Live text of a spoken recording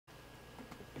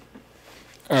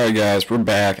Alright guys, we're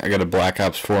back. I got a Black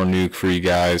Ops 4 nuke for you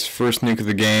guys. First nuke of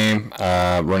the game,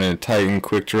 running a Titan,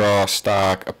 Quickdraw,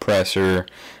 stock, oppressor.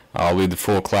 I'll leave the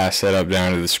full class setup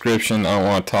down in the description. I don't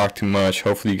want to talk too much.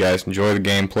 Hopefully you guys enjoy the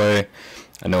gameplay.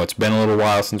 I know it's been a little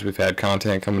while since we've had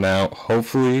content coming out.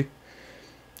 Hopefully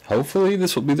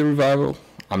this will be the revival.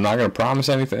 I'm not going to promise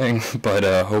anything, but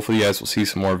hopefully you guys will see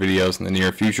some more videos in the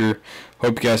near future.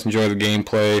 Hope you guys enjoy the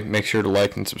gameplay. Make sure to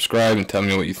like and subscribe and tell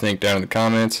me what you think down in the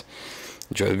comments.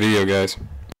 Enjoy the video, guys.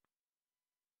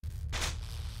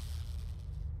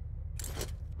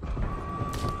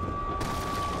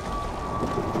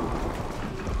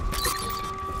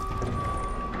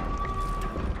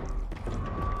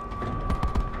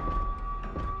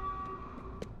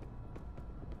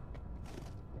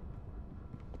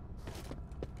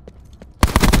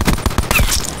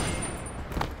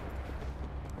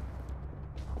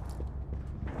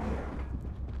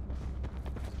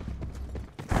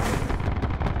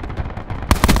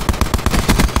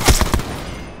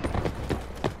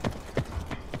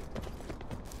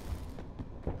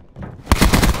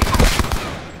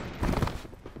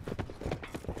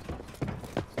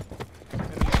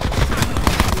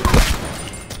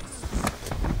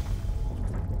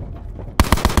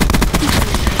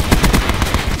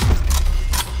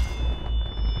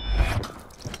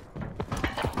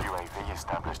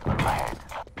 Established overhead.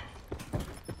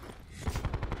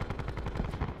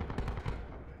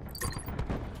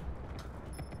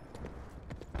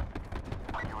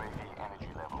 UAV energy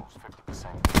levels 50%.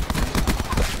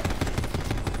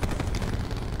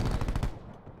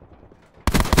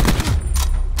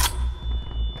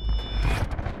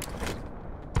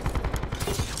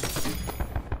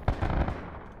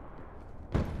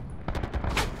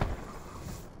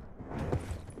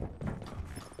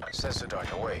 Sensor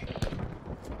dart away.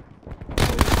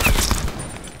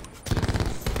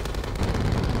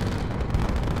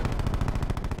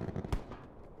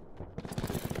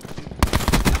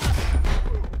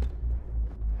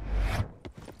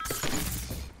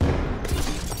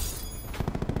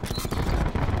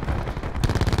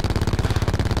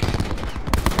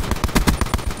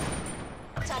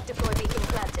 Tactical beacon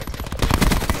planted.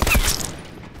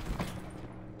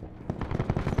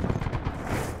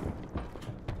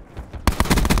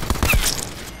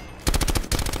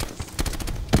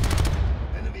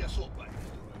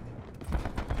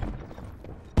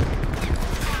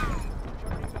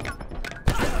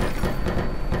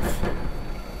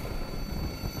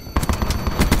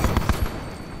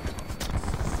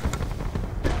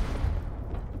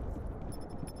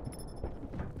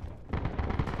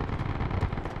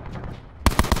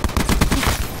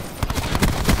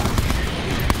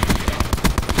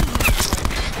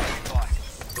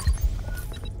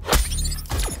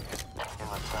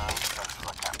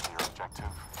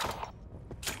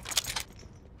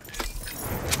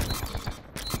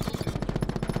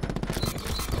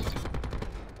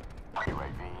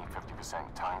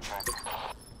 Time check.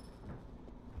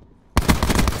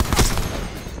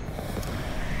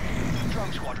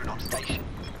 Drone squadron on station.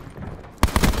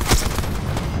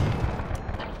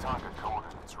 Target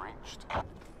coordinates reached.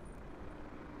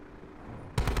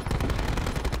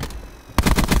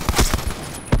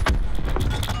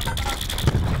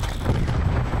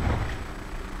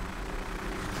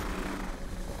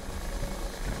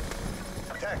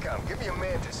 TACOM, give me a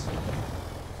mantis.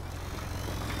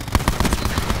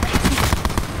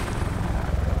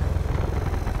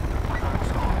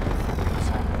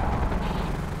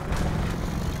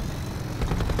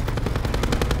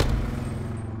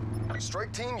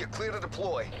 Strike team, you're clear to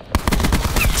deploy.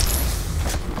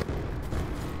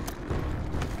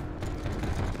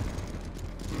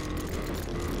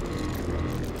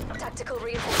 Tactical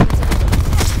reinforcements.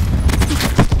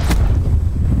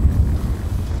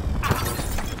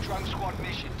 Drone squad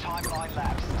mission, timeline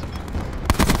lapsed.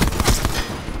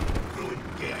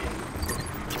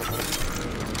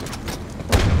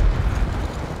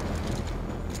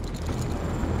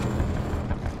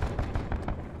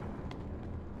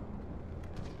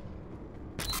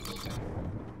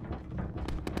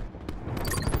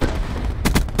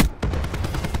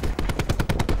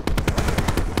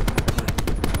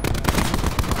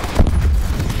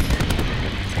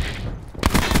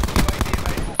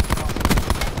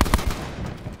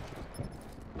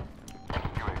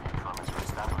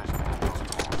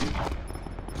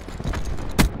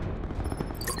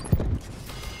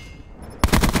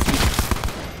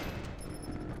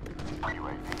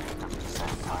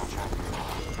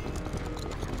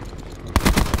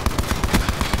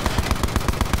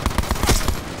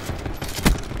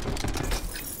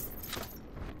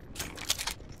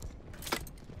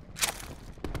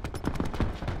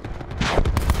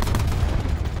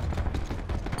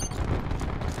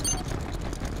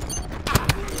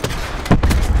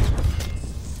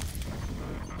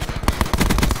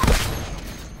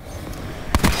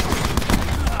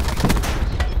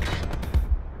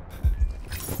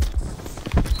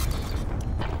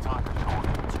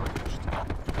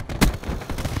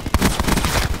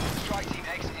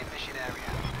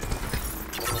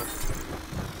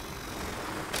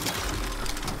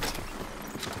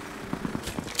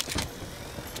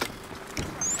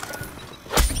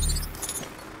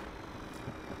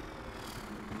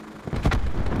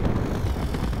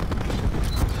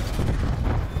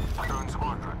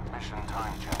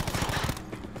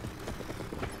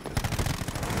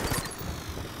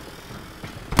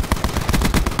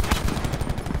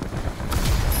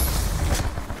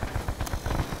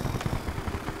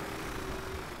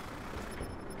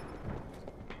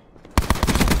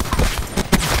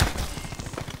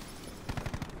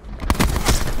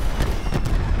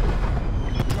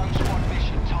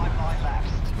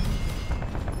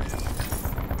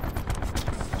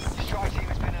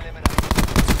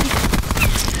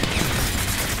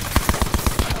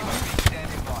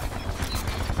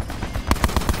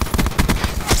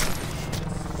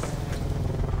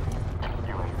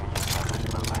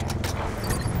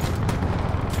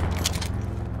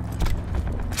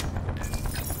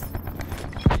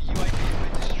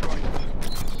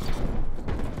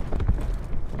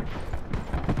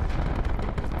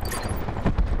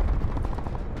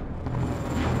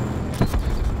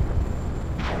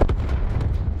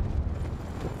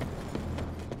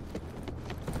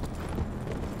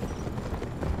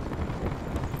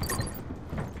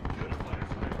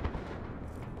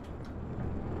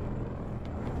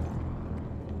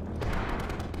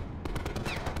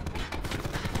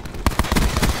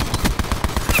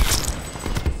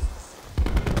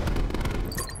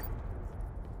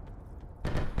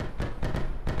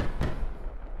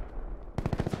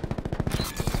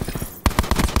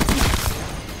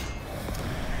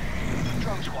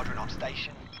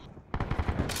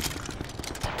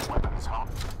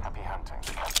 Hunting.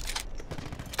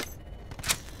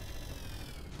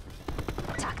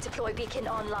 TAC deploy beacon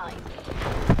online.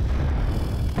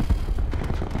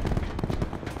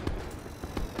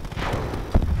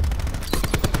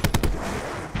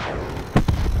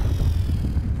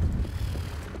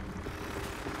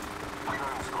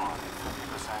 Drone squad,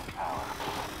 50% power.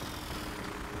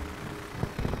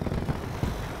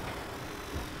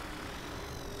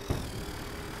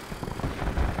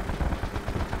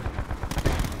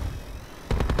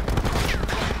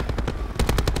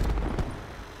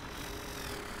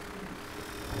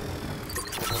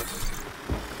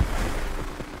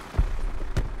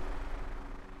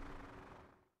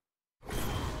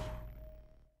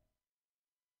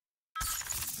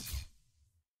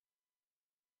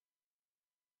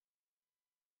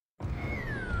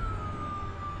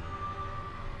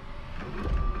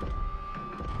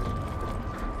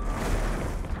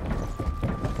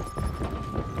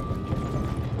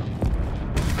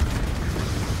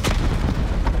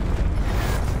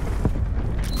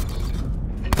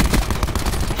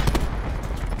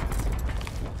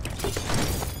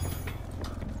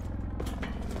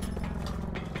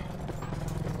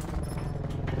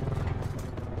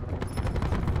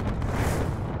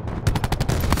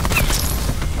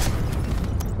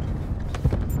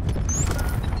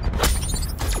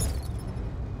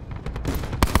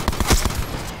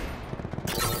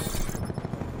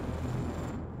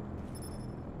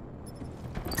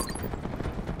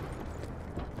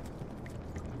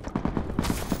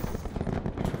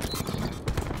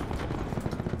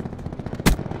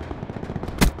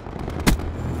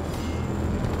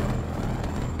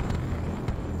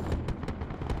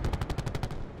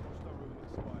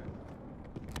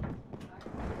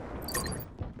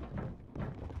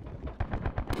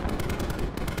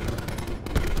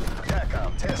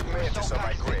 TACOM, task mantis on my